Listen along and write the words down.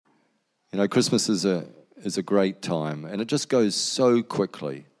You know, Christmas is a great time, and it just goes so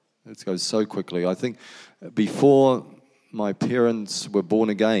quickly. It goes so quickly. I think before my parents were born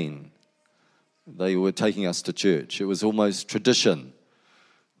again, they were taking us to church. It was almost tradition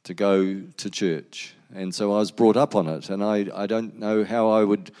to go to church. And so I was brought up on it, and I don't know how I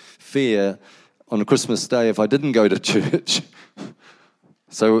would fare on a Christmas day if I didn't go to church.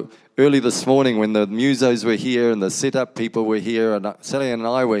 So early this morning when the musos were here and the setup people were here and Sally and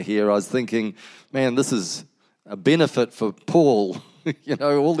I were here, I was thinking, man, this is a benefit for Paul. You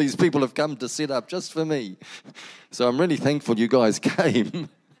know, all these people have come to set up just for me. So I'm really thankful you guys came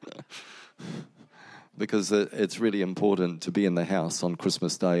because it's really important to be in the house on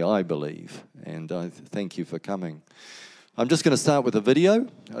Christmas Day, I believe. And I thank you for coming. I'm just going to start with a video,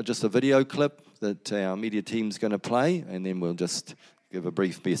 just a video clip that our media team's going to play, and then we'll just give a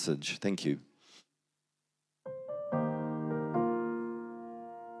brief message. Thank you.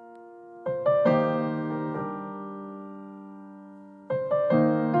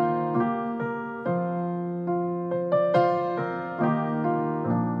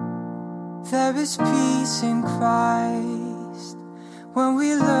 There is peace in Christ when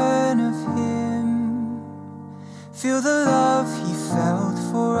we learn of Him. Feel the love He felt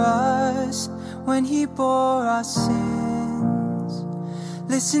for us when He bore our sins.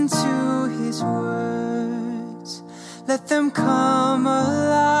 Listen to His words, let them come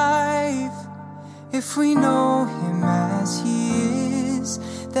alive. If we know Him as He is,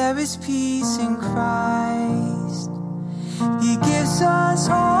 there is peace in Christ. He gives us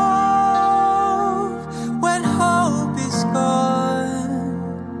hope when hope is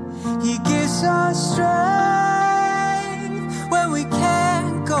gone. He gives us strength when we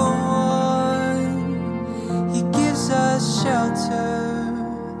can't go on. He gives us shelter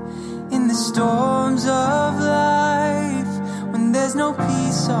in the storms of life. When there's no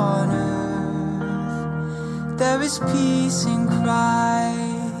peace on earth, there is peace in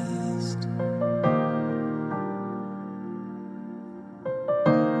Christ.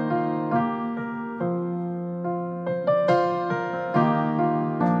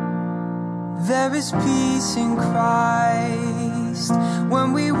 There is peace in Christ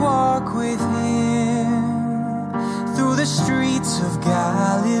when we walk with Him through the streets of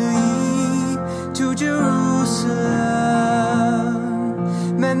Galilee to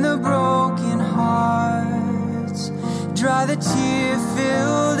Jerusalem. Mend the broken hearts, dry the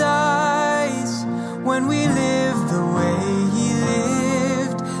tear-filled eyes. When we live the way He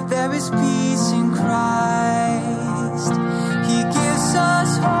lived, there is peace in Christ. He gives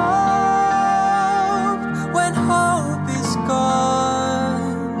us hope when hope is gone.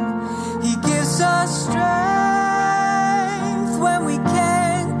 He gives us strength when we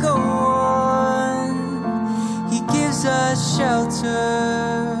can't go on. He gives us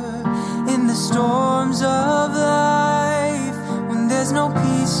shelter in the storms of life. When there's no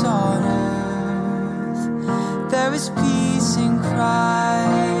peace on earth, there is peace in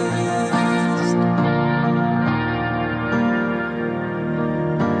Christ.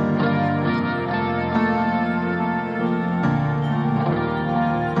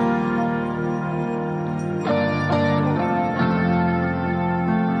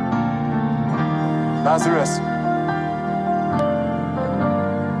 Lazarus,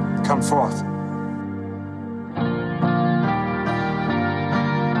 come forth.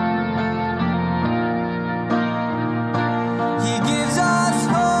 He gives us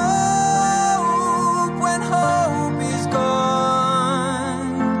hope when hope is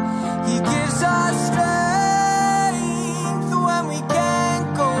gone. He gives us strength when we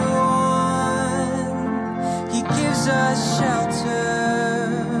can't go on. He gives us shelter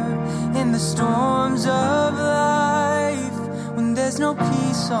in the storms of life. When there's no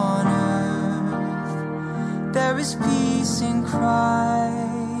peace on earth, there is peace in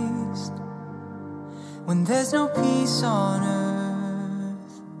Christ. When there's no peace on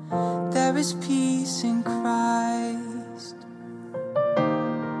earth, there is peace in Christ.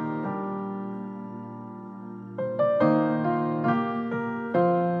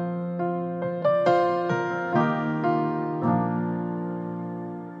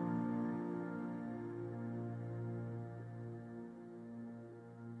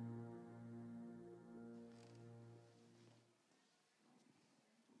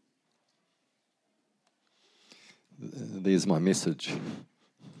 There's my message.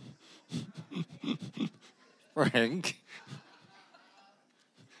 Frank.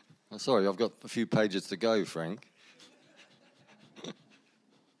 Oh, sorry, I've got a few pages to go, Frank.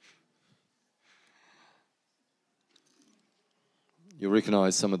 You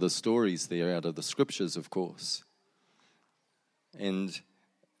recognize some of the stories there out of the scriptures, of course. And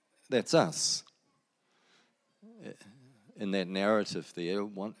That's us. In that narrative there,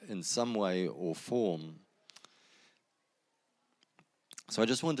 in some way or form. So I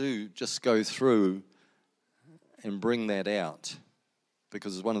just want to just go through and bring that out,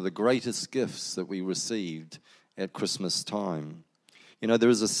 because it's one of the greatest gifts that we received at Christmas time. You know, there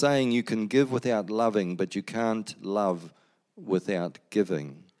is a saying, you can give without loving, but you can't love without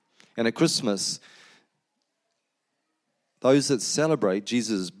giving. And at Christmas, those that celebrate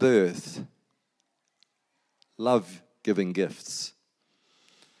Jesus' birth love giving gifts.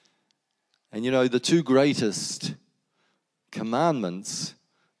 And you know, the two greatest commandments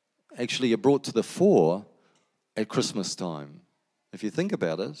actually are brought to the fore at Christmas time. If you think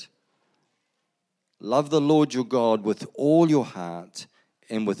about it, love the Lord your God with all your heart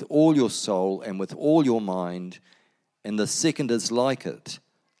and with all your soul and with all your mind. And the second is like it,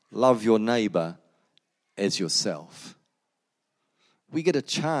 love your neighbor as yourself. We get a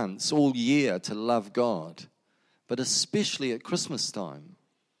chance all year to love God, but especially at Christmas time.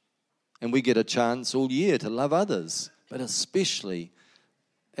 And we get a chance all year to love others, but especially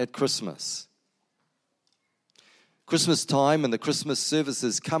at Christmas. Christmas time and the Christmas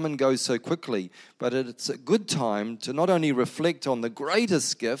services come and go so quickly, but it's a good time to not only reflect on the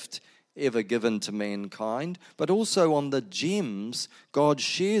greatest gift ever given to mankind, but also on the gems God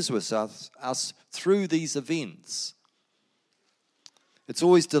shares with us through these events. It's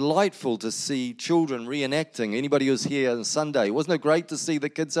always delightful to see children reenacting. Anybody who's here on Sunday, wasn't it great to see the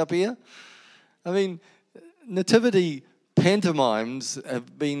kids up here? I mean, nativity pantomimes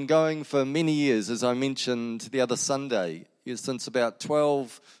have been going for many years, as I mentioned the other Sunday, since about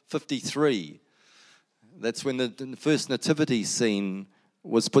 1253. That's when the first nativity scene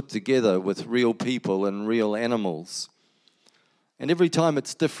was put together with real people and real animals. And every time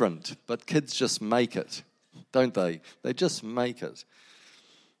it's different, but kids just make it, don't they? They just make it.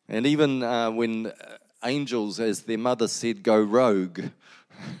 And even when angels, as their mother said, go rogue,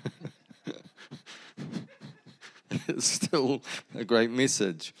 it's still a great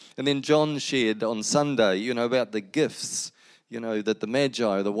message. And then John shared on Sunday, you know, about the gifts, you know, that the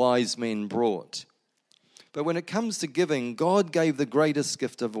Magi, the wise men brought. But when it comes to giving, God gave the greatest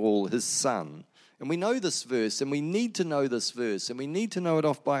gift of all, his Son. And we know this verse, and we need to know this verse, and we need to know it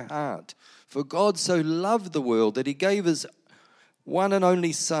off by heart. For God so loved the world that he gave his one and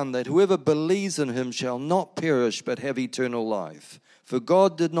only Son, that whoever believes in him shall not perish but have eternal life. For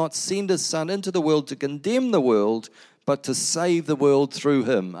God did not send his Son into the world to condemn the world, but to save the world through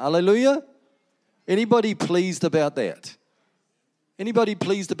him. Hallelujah? Anybody pleased about that? Anybody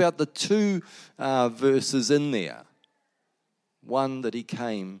pleased about the two verses in there? One, that he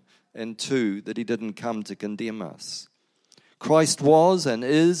came, and two, that he didn't come to condemn us. Christ was and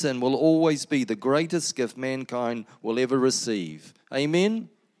is and will always be the greatest gift mankind will ever receive. Amen?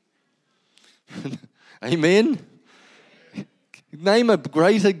 Amen? Name a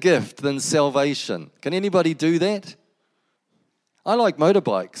greater gift than salvation. Can anybody do that? I like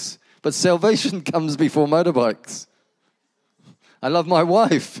motorbikes, but salvation comes before motorbikes. I love my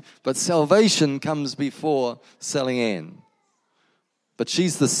wife, but salvation comes before Sally Ann. But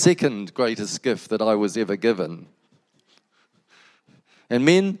she's the second greatest gift that I was ever given. And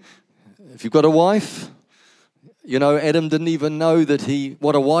men, if you've got a wife, you know, Adam didn't even know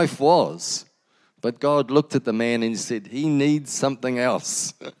what a wife was. But God looked at the man and said, he needs something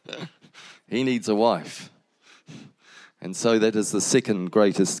else. He needs a wife. And so that is the second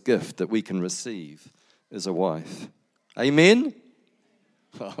greatest gift that we can receive, is a wife. Amen?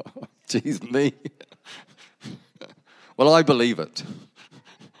 Oh, geez, me. Well, I believe it.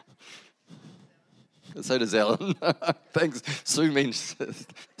 So does Alan. Thanks.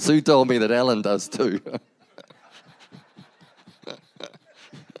 Sue told me that Alan does too.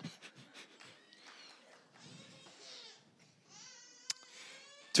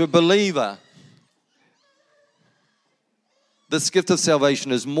 To a believer, this gift of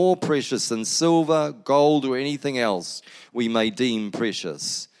salvation is more precious than silver, gold, or anything else we may deem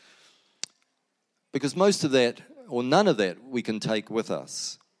precious. Because most of that, or none of that, we can take with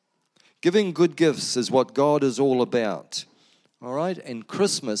us. Giving good gifts is what God is all about. All right? And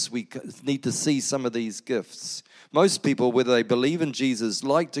Christmas, we need to see some of these gifts. Most people, whether they believe in Jesus,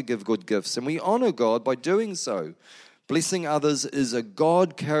 like to give good gifts, and we honor God by doing so. Blessing others is a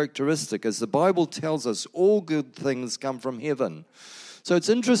God characteristic. As the Bible tells us, all good things come from heaven. So it's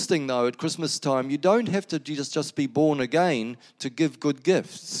interesting, though, at Christmas time, you don't have to just be born again to give good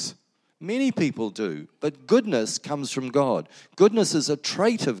gifts. Many people do, but goodness comes from God. Goodness is a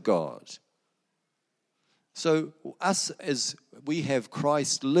trait of God. So as we have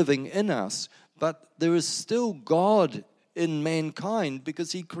Christ living in us, but there is still God in mankind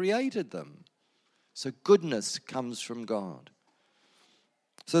because he created them. So goodness comes from God.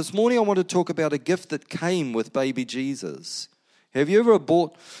 So this morning I want to talk about a gift that came with baby Jesus. Have you ever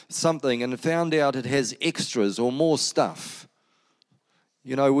bought something and found out it has extras or more stuff?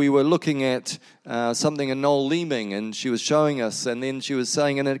 You know, we were looking at something in Noel Leeming, and she was showing us, and then she was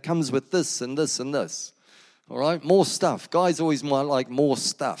saying, and it comes with this and this and this. All right, more stuff. Guys always might like more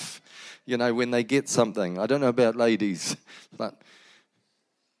stuff, you know, when they get something. I don't know about ladies, but...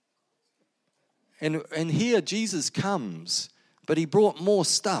 And here Jesus comes, but he brought more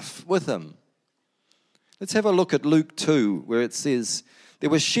stuff with him. Let's have a look at Luke 2, where it says,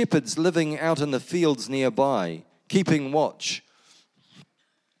 there were shepherds living out in the fields nearby, keeping watch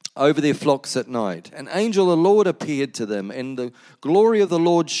over their flocks at night. An angel of the Lord appeared to them, and the glory of the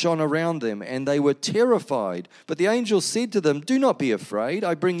Lord shone around them, and they were terrified. But the angel said to them, do not be afraid.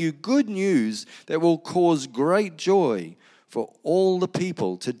 I bring you good news that will cause great joy for all the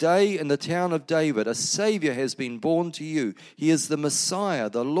people. Today in the town of David, a Savior has been born to you. He is the Messiah,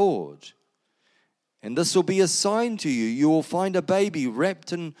 the Lord. And this will be a sign to you. You will find a baby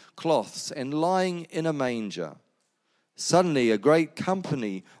wrapped in cloths and lying in a manger. Suddenly a great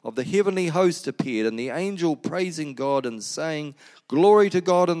company of the heavenly host appeared, and the angel praising God and saying, glory to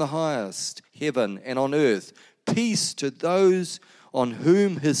God in the highest heaven, and on earth peace to those on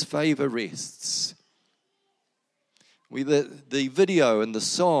whom his favor rests. The video and the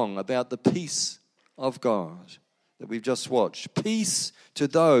song about the peace of God that we've just watched. Peace to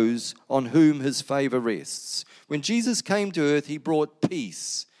those on whom his favor rests. When Jesus came to earth, he brought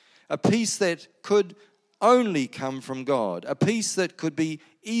peace. A peace that could only come from God. A peace that could be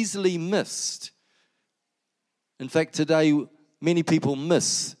easily missed. In fact, today, many people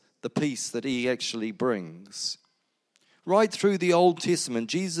miss the peace that he actually brings. Right through the Old Testament,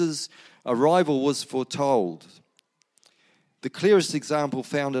 Jesus' arrival was foretold. The clearest example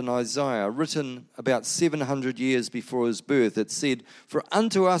found in Isaiah, written about 700 years before his birth. It said, for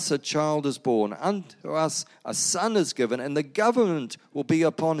unto us a child is born, unto us a son is given, and the government will be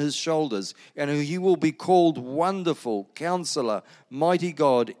upon his shoulders, and he will be called Wonderful, Counselor, Mighty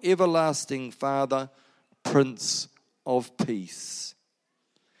God, Everlasting Father, Prince of Peace.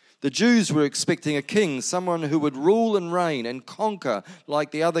 The Jews were expecting a king, someone who would rule and reign and conquer like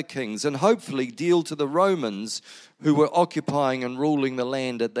the other kings, and hopefully deal to the Romans who were occupying and ruling the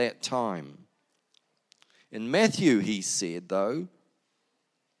land at that time. In Matthew, he said, though,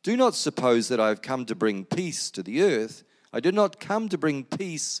 do not suppose that I have come to bring peace to the earth. I did not come to bring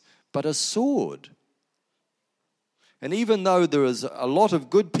peace, but a sword. And even though there is a lot of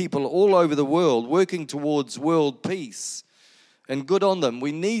good people all over the world working towards world peace, and good on them,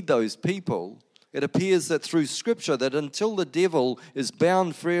 we need those people. It appears that through Scripture that until the devil is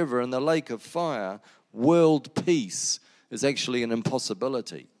bound forever in the lake of fire, world peace is actually an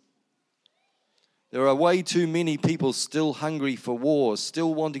impossibility. There are way too many people still hungry for war,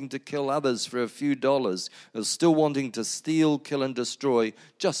 still wanting to kill others for a few dollars, or still wanting to steal, kill, and destroy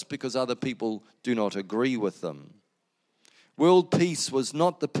just because other people do not agree with them. World peace was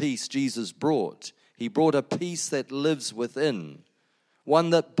not the peace Jesus brought. He brought a peace that lives within,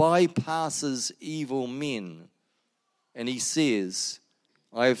 one that bypasses evil men. And he says,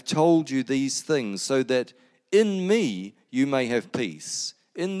 I have told you these things so that in me you may have peace.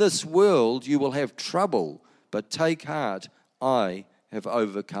 In this world you will have trouble, but take heart, I have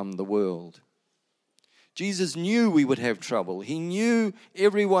overcome the world. Jesus knew we would have trouble. He knew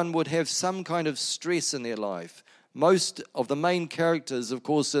everyone would have some kind of stress in their life. Most of the main characters, of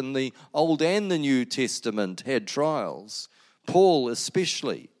course, in the Old and the New Testament had trials. Paul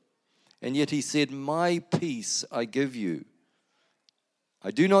especially. And yet he said, my peace I give you.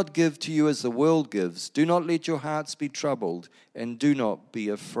 I do not give to you as the world gives. Do not let your hearts be troubled, and do not be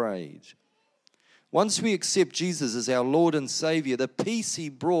afraid. Once we accept Jesus as our Lord and Savior, the peace he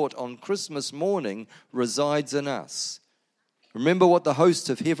brought on Christmas morning resides in us. Remember what the host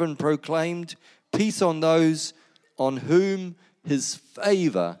of heaven proclaimed? Peace on those on whom his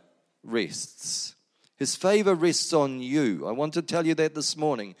favor rests. His favor rests on you. I want to tell you that this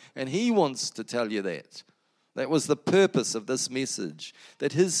morning, and he wants to tell you that. That was the purpose of this message,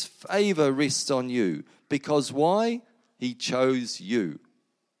 that his favor rests on you. Because why? He chose you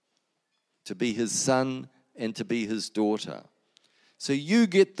to be his son and to be his daughter. So you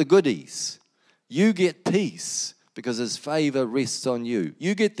get the goodies. You get peace because his favor rests on you.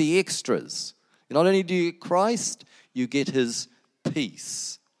 You get the extras. Not only do you get Christ, you get his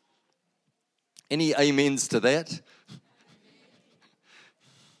peace. Any amens to that?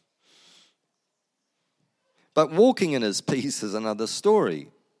 But walking in his peace is another story.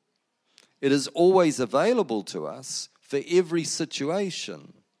 It is always available to us for every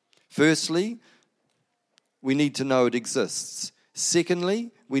situation. Firstly, we need to know it exists.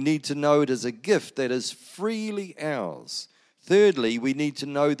 Secondly, we need to know it as a gift that is freely ours. Thirdly, we need to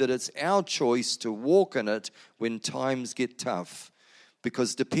know that it's our choice to walk in it when times get tough,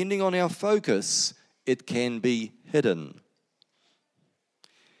 because depending on our focus, it can be hidden.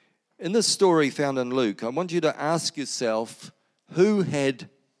 In this story found in Luke, I want you to ask yourself, who had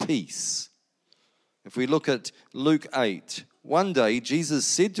peace? If we look at Luke 8, one day Jesus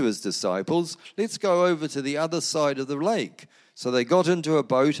said to his disciples, let's go over to the other side of the lake. So they got into a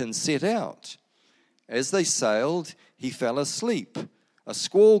boat and set out. As they sailed, he fell asleep. A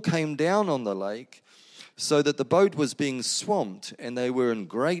squall came down on the lake, so that the boat was being swamped, and they were in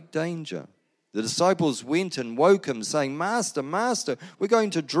great danger. The disciples went and woke him, saying, Master, Master, we're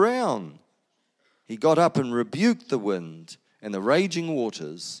going to drown. He got up and rebuked the wind and the raging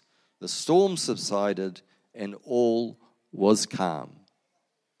waters. The storm subsided, and all was calm.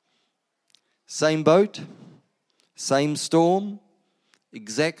 Same boat, same storm,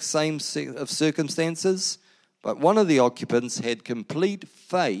 exact same set of circumstances, but one of the occupants had complete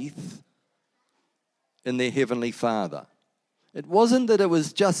faith in their Heavenly Father. It wasn't that it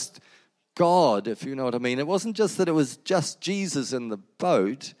was just God, if you know what I mean. It wasn't just that it was just Jesus in the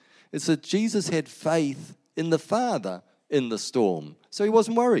boat. It's that Jesus had faith in the Father in the storm, so he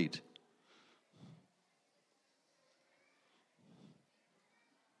wasn't worried.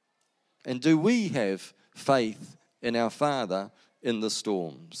 And do we have faith in our Father in the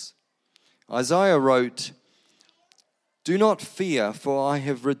storms? Isaiah wrote, do not fear, for I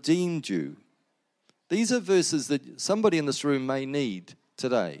have redeemed you. These are verses that somebody in this room may need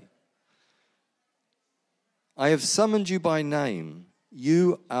today. I have summoned you by name.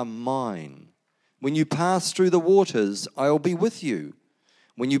 You are mine. When you pass through the waters, I will be with you.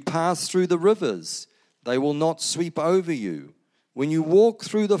 When you pass through the rivers, they will not sweep over you. When you walk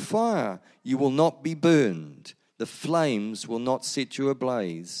through the fire, you will not be burned. The flames will not set you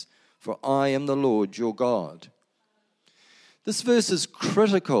ablaze, for I am the Lord your God. This verse is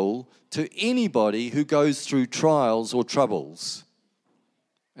critical to anybody who goes through trials or troubles.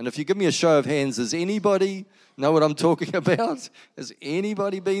 And if you give me a show of hands, does anybody know what I'm talking about? Has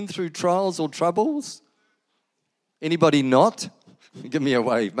anybody been through trials or troubles? Anybody not? Give me a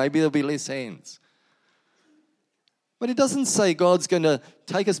wave. Maybe there'll be less hands. But it doesn't say God's going to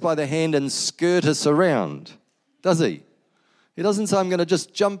take us by the hand and skirt us around, does he? He doesn't say I'm going to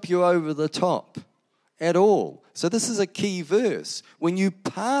just jump you over the top at all. So this is a key verse. When you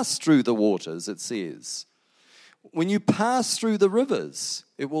pass through the waters, it says, when you pass through the rivers,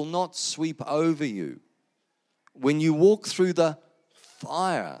 it will not sweep over you. When you walk through the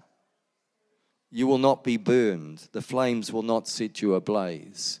fire, you will not be burned. The flames will not set you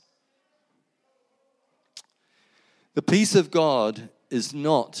ablaze. The peace of God is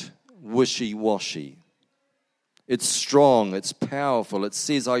not wishy-washy. It's strong, it's powerful. It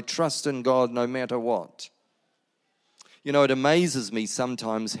says, I trust in God no matter what. You know, it amazes me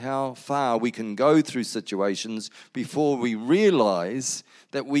sometimes how far we can go through situations before we realize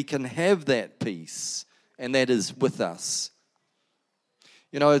that we can have that peace, and that is with us.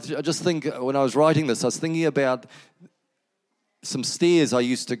 You know, I just think when I was writing this, I was thinking about some stairs I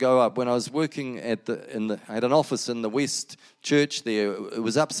used to go up when I was working at an office in the West Church there. It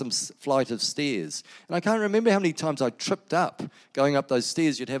was up some flight of stairs. And I can't remember how many times I tripped up going up those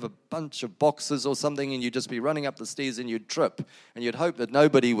stairs. You'd have a bunch of boxes or something and you'd just be running up the stairs and you'd trip. And you'd hope that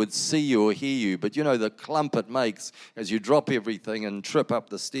nobody would see you or hear you. But you know the clump it makes as you drop everything and trip up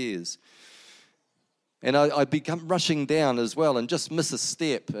the stairs. And I'd become rushing down as well and just miss a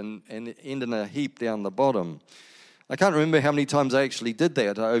step and end in a heap down the bottom. I can't remember how many times I actually did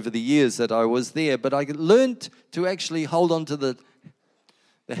that over the years that I was there, but I learned to actually hold on to the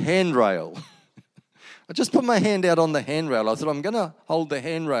handrail. I just put my hand out on the handrail. I thought, I'm going to hold the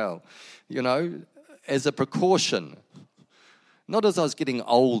handrail, you know, as a precaution. Not as I was getting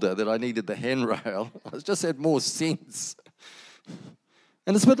older that I needed the handrail. I just had more sense.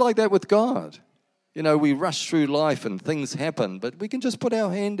 And it's a bit like that with God. You know, we rush through life and things happen, but we can just put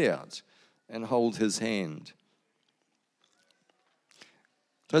our hand out and hold his hand.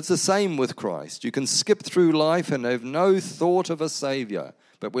 So it's the same with Christ. You can skip through life and have no thought of a Savior.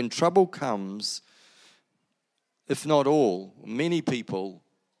 But when trouble comes, if not all, many people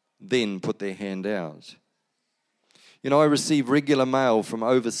then put their hand out. You know, I receive regular mail from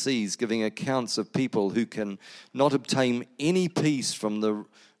overseas giving accounts of people who can not obtain any peace from the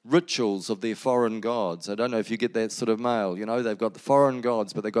rituals of their foreign gods. I don't know if you get that sort of mail. You know, they've got the foreign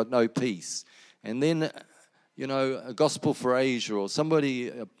gods, but they've got no peace. And then a Gospel for Asia, or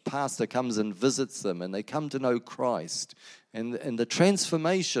a pastor comes and visits them and they come to know Christ, and the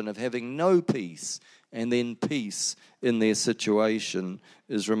transformation of having no peace and then peace in their situation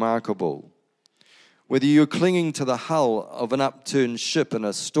is remarkable. Whether you're clinging to the hull of an upturned ship in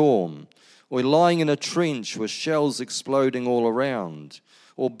a storm, or lying in a trench with shells exploding all around,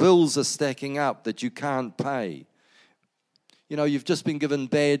 or bills are stacking up that you can't pay. You've just been given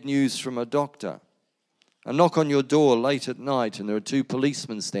bad news from a doctor. A knock on your door late at night and there are 2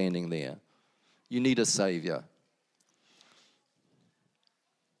 policemen standing there. You need a Savior.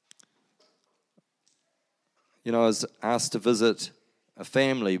 I was asked to visit a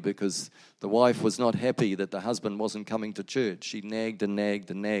family because the wife was not happy that the husband wasn't coming to church. She nagged and nagged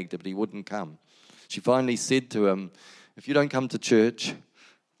and nagged, but he wouldn't come. She finally said to him, "If you don't come to church,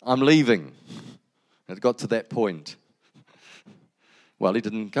 I'm leaving." It got to that point. Well, he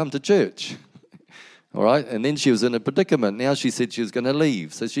didn't come to church. All right, and then she was in a predicament. Now she said she was going to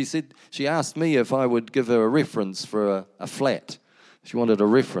leave. So she asked me if I would give her a reference for a flat. She wanted a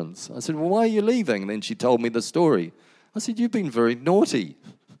reference. I said, "Well, why are you leaving?" And then she told me the story. I said, "You've been very naughty.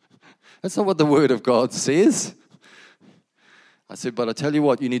 That's not what the Word of God says." I said, "But I tell you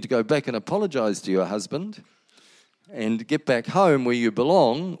what, you need to go back and apologize to your husband and get back home where you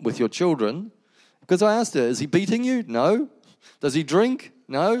belong with your children." Because I asked her, "Is he beating you?" "No." "Does he drink?"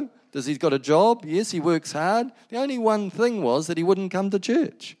 "No." "Does he got a job?" "Yes, he works hard." The only one thing was that he wouldn't come to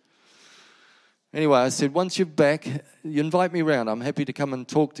church. Anyway, I said, "Once you're back, you invite me round. I'm happy to come and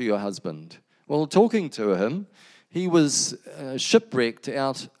talk to your husband." Well, talking to him, he was shipwrecked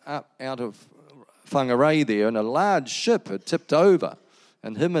out of Whangarei there, and a large ship had tipped over,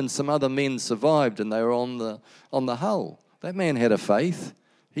 and him and some other men survived, and they were on the hull. That man had a faith.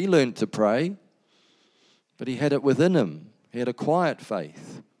 He learned to pray, but he had it within him. He had a quiet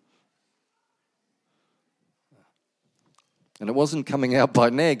faith. And it wasn't coming out by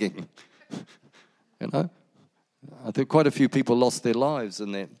nagging. I think quite a few people lost their lives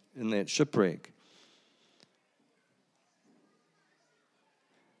in that shipwreck.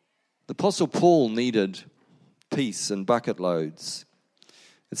 The Apostle Paul needed peace in bucket loads.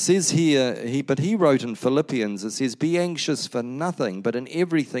 It says here, but he wrote in Philippians, it says, "Be anxious for nothing, but in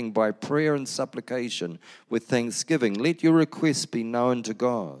everything by prayer and supplication with thanksgiving, let your requests be known to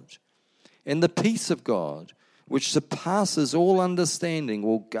God. And the peace of God, which surpasses all understanding,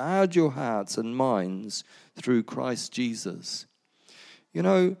 will guard your hearts and minds through Christ Jesus."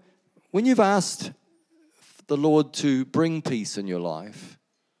 When you've asked the Lord to bring peace in your life,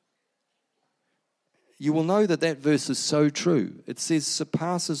 you will know that verse is so true. It says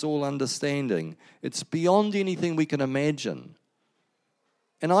surpasses all understanding. It's beyond anything we can imagine.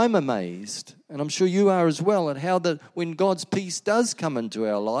 And I'm amazed, and I'm sure you are as well, at how that when God's peace does come into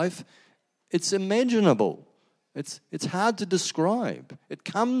our life, it's imaginable. It's hard to describe. It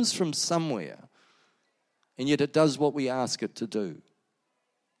comes from somewhere, and yet it does what we ask it to do.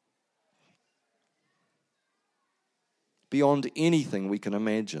 Beyond anything we can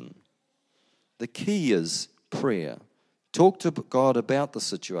imagine. The key is prayer. Talk to God about the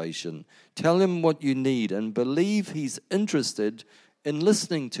situation. Tell him what you need and believe he's interested in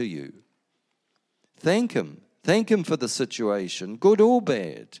listening to you. Thank him. Thank him for the situation, good or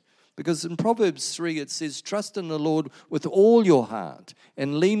bad. Because in Proverbs 3 it says, "Trust in the Lord with all your heart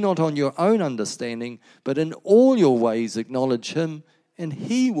and lean not on your own understanding, but in all your ways acknowledge him and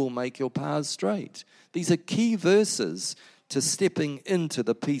he will make your paths straight." These are key verses to stepping into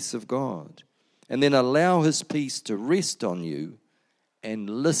the peace of God. And then allow his peace to rest on you and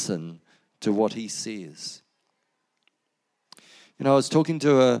listen to what he says. I was talking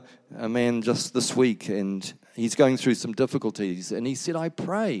to a man just this week, and he's going through some difficulties, and he said, I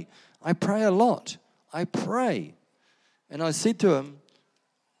pray a lot. I pray. And I said to him,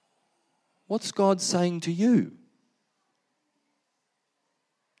 "What's God saying to you?"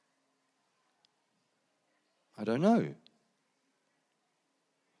 "I don't know."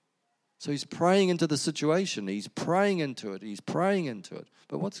 So he's praying into the situation. He's praying into it.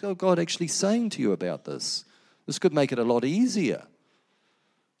 But what's God actually saying to you about this? This could make it a lot easier.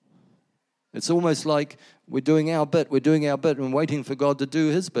 It's almost like we're doing our bit and waiting for God to do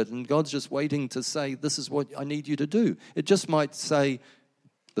his bit, and God's just waiting to say, "This is what I need you to do." It just might say,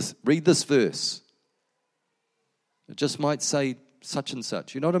 read this verse. It just might say such and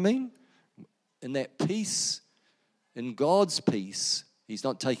such. You know what I mean? In that peace, in God's peace, he's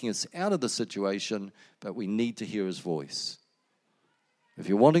not taking us out of the situation, but we need to hear his voice. If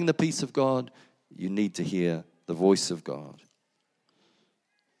you're wanting the peace of God, you need to hear the voice of God.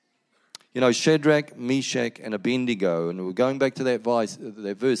 You know, Shadrach, Meshach, and Abednego, and we're going back to that verse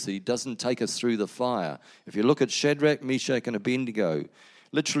that he doesn't take us through the fire. If you look at Shadrach, Meshach, and Abednego,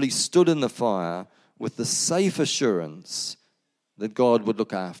 literally stood in the fire with the safe assurance that God would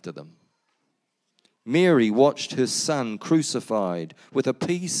look after them. Mary watched her son crucified with a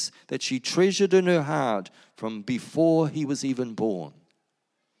peace that she treasured in her heart from before he was even born.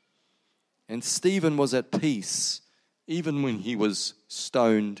 And Stephen was at peace even when he was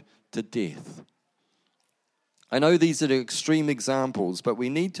stoned to death. I know these are extreme examples, but we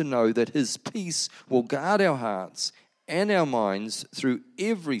need to know that his peace will guard our hearts and our minds through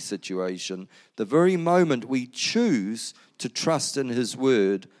every situation, the very moment we choose to trust in his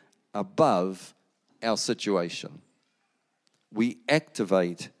word above our situation. We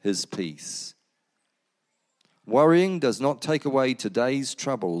activate his peace. Worrying does not take away today's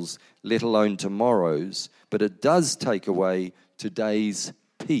troubles, let alone tomorrow's, but it does take away today's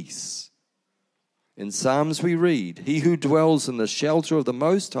peace. In Psalms we read, "He who dwells in the shelter of the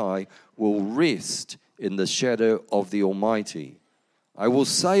Most High will rest in the shadow of the Almighty. I will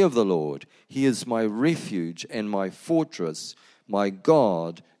say of the Lord, He is my refuge and my fortress, my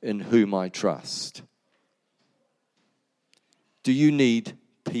God in whom I trust." Do you need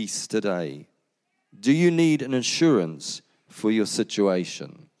peace today? Do you need an assurance for your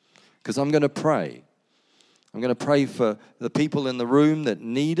situation? Because I'm going to pray. I'm going to pray for the people in the room that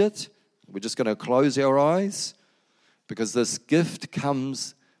need it. We're just going to close our eyes because this gift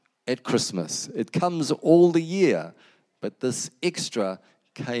comes at Christmas. It comes all the year, but this extra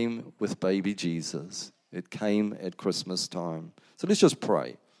came with baby Jesus. It came at Christmas time. So let's just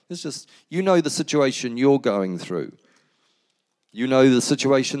pray. You know the situation you're going through. You know the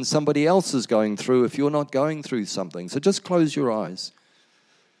situation somebody else is going through if you're not going through something. So just close your eyes.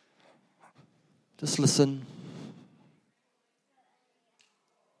 Just listen.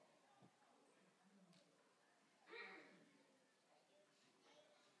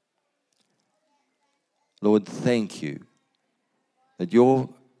 Lord, thank you that your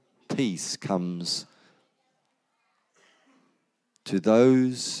peace comes to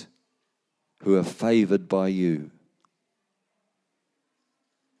those who are favored by you.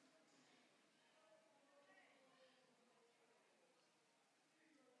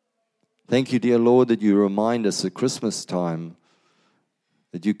 Thank you, dear Lord, that you remind us at Christmas time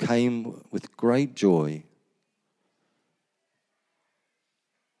that you came with great joy.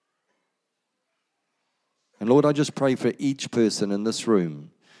 And Lord, I just pray for each person in this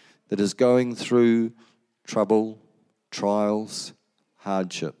room that is going through trouble, trials,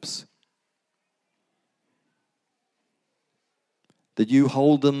 hardships, that you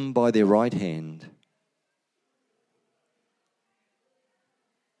hold them by their right hand,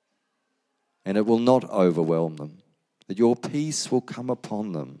 and it will not overwhelm them, that your peace will come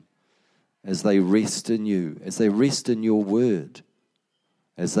upon them as they rest in you, as they rest in your word,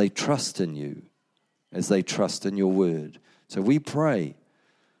 as they trust in you, as they trust in your word. So we pray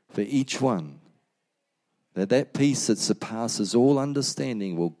for each one that peace that surpasses all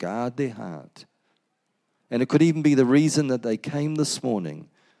understanding will guard their heart. And it could even be the reason that they came this morning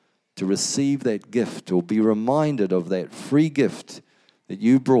to receive that gift or be reminded of that free gift that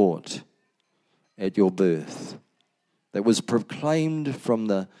you brought at your birth, that was proclaimed from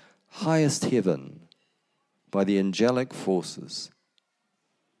the highest heaven by the angelic forces.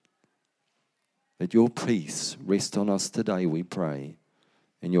 Let your peace rest on us today, we pray,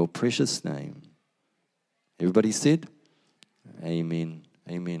 in your precious name. Everybody said, amen,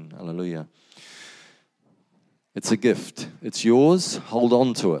 amen, hallelujah. It's a gift. It's yours. Hold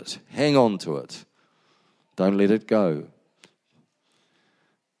on to it. Hang on to it. Don't let it go.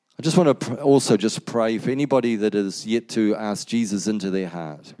 I just want to also just pray for anybody that is yet to ask Jesus into their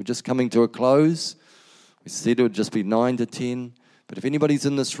heart. We're just coming to a close. We said it would just be 9 to 10. But if anybody's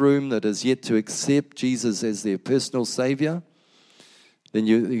in this room that is yet to accept Jesus as their personal Savior, then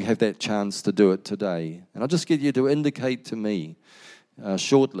you have that chance to do it today. And I'll just get you to indicate to me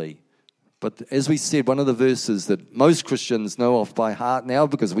shortly. But as we said, one of the verses that most Christians know off by heart now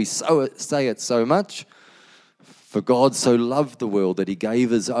because we say it so much, for God so loved the world that he gave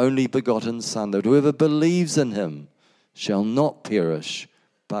his only begotten Son, that whoever believes in him shall not perish,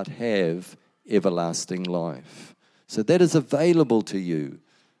 but have everlasting life. So that is available to you.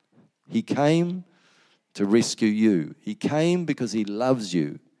 He came to rescue you. He came because he loves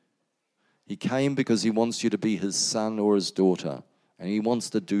you. He came because he wants you to be his son or his daughter, and he wants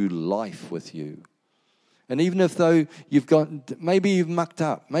to do life with you. And even if though maybe you've mucked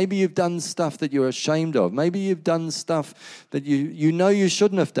up, maybe you've done stuff that you're ashamed of, maybe you've done stuff that you know you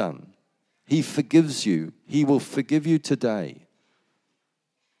shouldn't have done, he forgives you. He will forgive you today.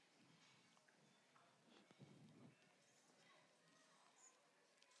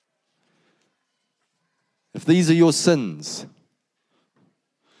 If these are your sins,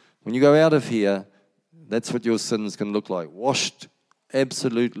 when you go out of here, that's what your sins can look like. Washed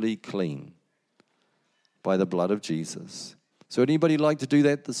absolutely clean by the blood of Jesus. So anybody like to do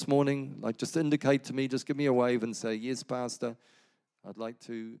that this morning? Like, just indicate to me, just give me a wave and say, yes, Pastor, I'd like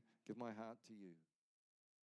to give my heart to you.